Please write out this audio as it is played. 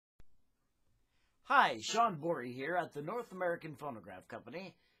Hi, Sean Borey here at the North American Phonograph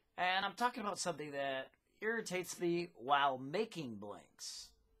Company, and I'm talking about something that irritates me while making blanks.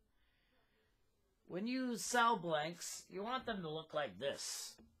 When you sell blanks, you want them to look like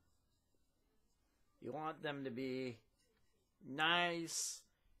this. You want them to be nice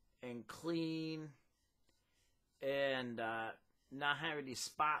and clean and not have any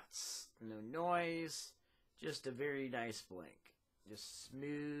spots, no noise, just a very nice blank. Just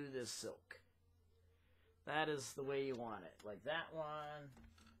smooth as silk. That is the way you want it. Like that one.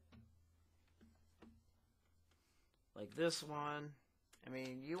 Like this one. I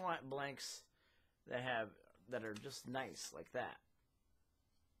mean, you want blanks that are just nice, like that.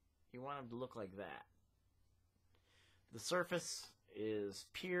 You want them to look like that. The surface is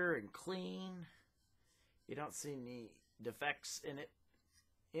pure and clean. You don't see any defects in it,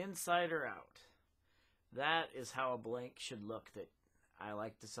 inside or out. That is how a blank should look that I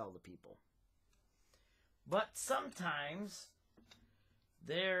like to sell to people. But sometimes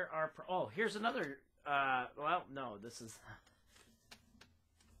there are... Oh, here's another... well, no, this is...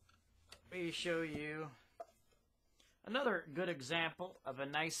 Let me show you another good example of a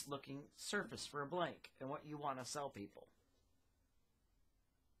nice looking surface for a blank and what you want to sell people.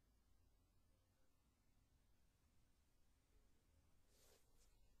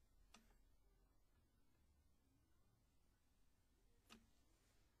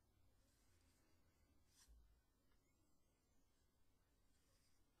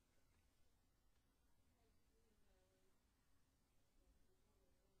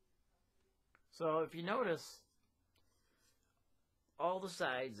 So if you notice, all the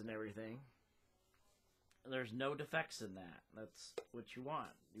sides and everything, there's no defects in that. That's what you want.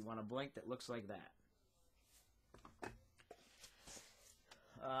 You want a blank that looks like that.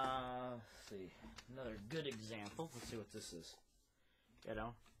 Let's see, another good example. Let's see what this is. You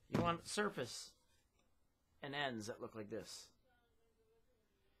know, you want surface and ends that look like this.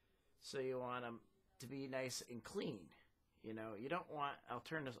 So you want them to be nice and clean. You know, you don't want, I'll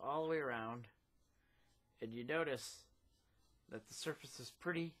turn this all the way around. And you notice that the surface is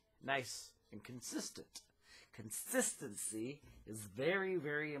pretty nice and consistent. Consistency is very,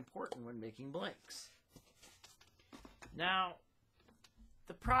 very important when making blanks. Now,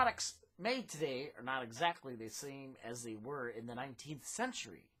 the products made today are not exactly the same as they were in the 19th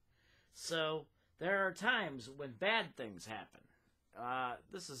century. So, there are times when bad things happen.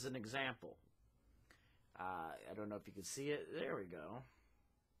 This is an example. I don't know if you can see it. There we go.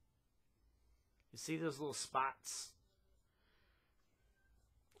 You see those little spots?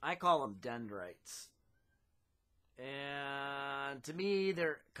 I call them dendrites. And to me,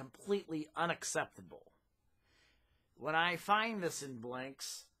 they're completely unacceptable. When I find this in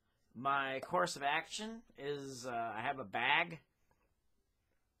blanks, my course of action is I have a bag,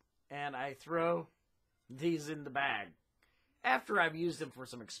 and I throw these in the bag after I've used them for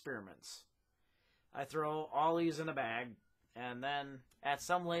some experiments. I throw all these in a bag, and then at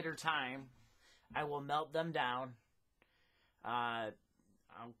some later time, I will melt them down. I'll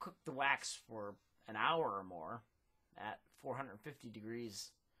cook the wax for an hour or more at 450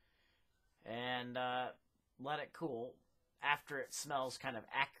 degrees and let it cool after it smells kind of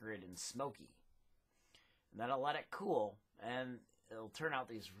acrid and smoky. And then I'll let it cool, and it'll turn out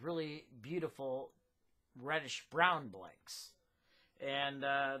these really beautiful reddish-brown blanks. And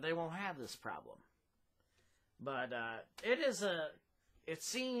they won't have this problem. But it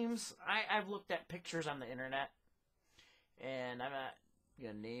seems, I've looked at pictures on the internet, and I'm not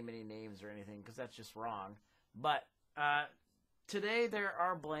going to name any names or anything, because that's just wrong. But today there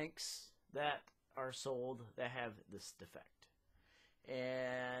are blanks that are sold that have this defect.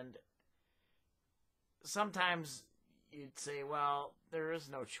 And sometimes you'd say, well, there is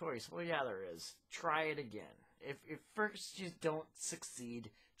no choice. Well, yeah, there is. Try it again. If first you don't succeed,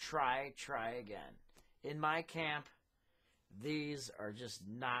 try again. In my camp, these are just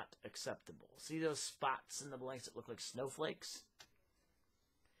not acceptable. See those spots in the blanks that look like snowflakes?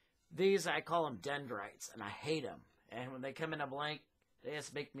 These, I call them dendrites, and I hate them. And when they come in a blank, they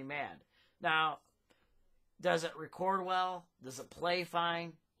just make me mad. Now, does it record well? Does it play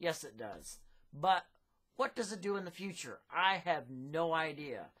fine? Yes, it does. But what does it do in the future? I have no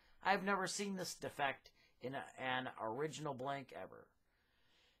idea. I've never seen this defect in an original blank ever.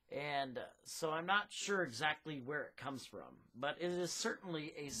 And so I'm not sure exactly where it comes from, but it is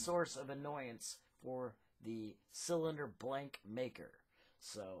certainly a source of annoyance for the cylinder blank maker.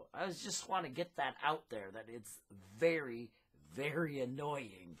 So I just want to get that out there, that it's very, very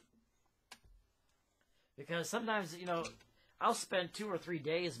annoying. Because sometimes, you know, I'll spend 2 or 3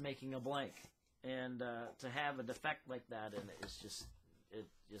 days making a blank, and to have a defect like that, and it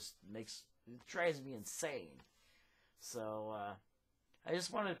just makes It drives me insane. So I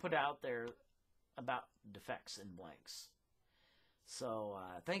just wanted to put out there about defects in blanks. So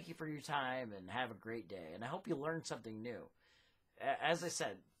thank you for your time and have a great day. And I hope you learned something new. As I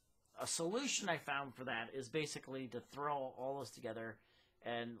said, a solution I found for that is basically to throw all those together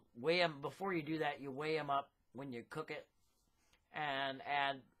and weigh them. Before you do that, you weigh them up when you cook it and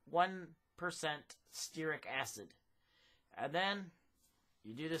add 1% stearic acid. And then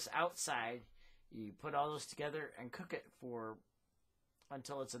you do this outside. You put all those together and cook it for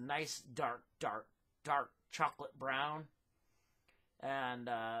until it's a nice dark chocolate brown. And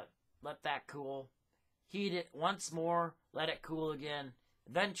let that cool. Heat it once more. Let it cool again.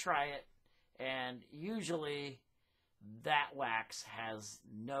 Then try it. And usually that wax has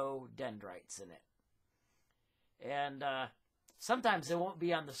no dendrites in it. And sometimes it won't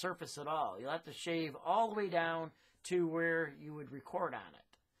be on the surface at all. You'll have to shave all the way down to where you would record on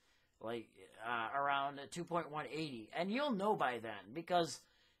it. Like around 2.180. And you'll know by then because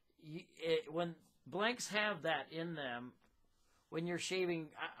when blanks have that in them, when you're shaving,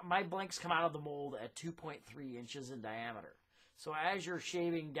 my blanks come out of the mold at 2.3 inches in diameter. So as you're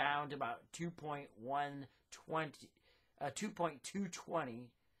shaving down to about 2.220,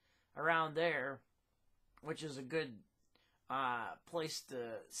 around there, which is a good place to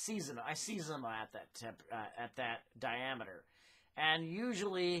season. I season them at that diameter, and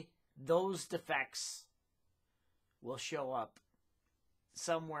usually those defects will show up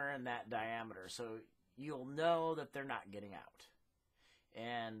somewhere in that diameter, so you'll know that they're not getting out.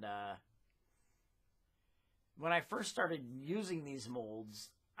 And when I first started using these molds,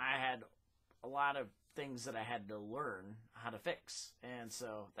 I had a lot of things that I had to learn how to fix. And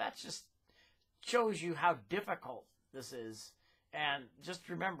so that just shows you how difficult this is. And just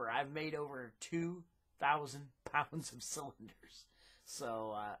remember, I've made over 2,000 pounds of cylinders.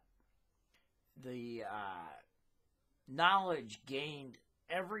 So the knowledge gained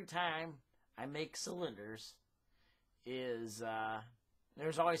every time I make cylinders is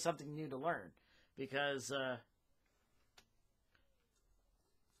there's always something new to learn. Because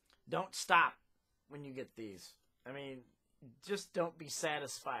don't stop when you get these. I mean, just don't be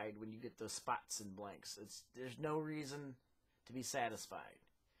satisfied when you get those spots and blanks. There's no reason to be satisfied.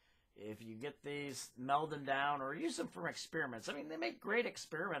 If you get these, meld them down or use them for experiments. I mean, they make great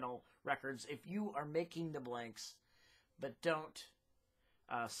experimental records if you are making the blanks, but don't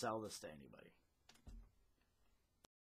sell this to anybody.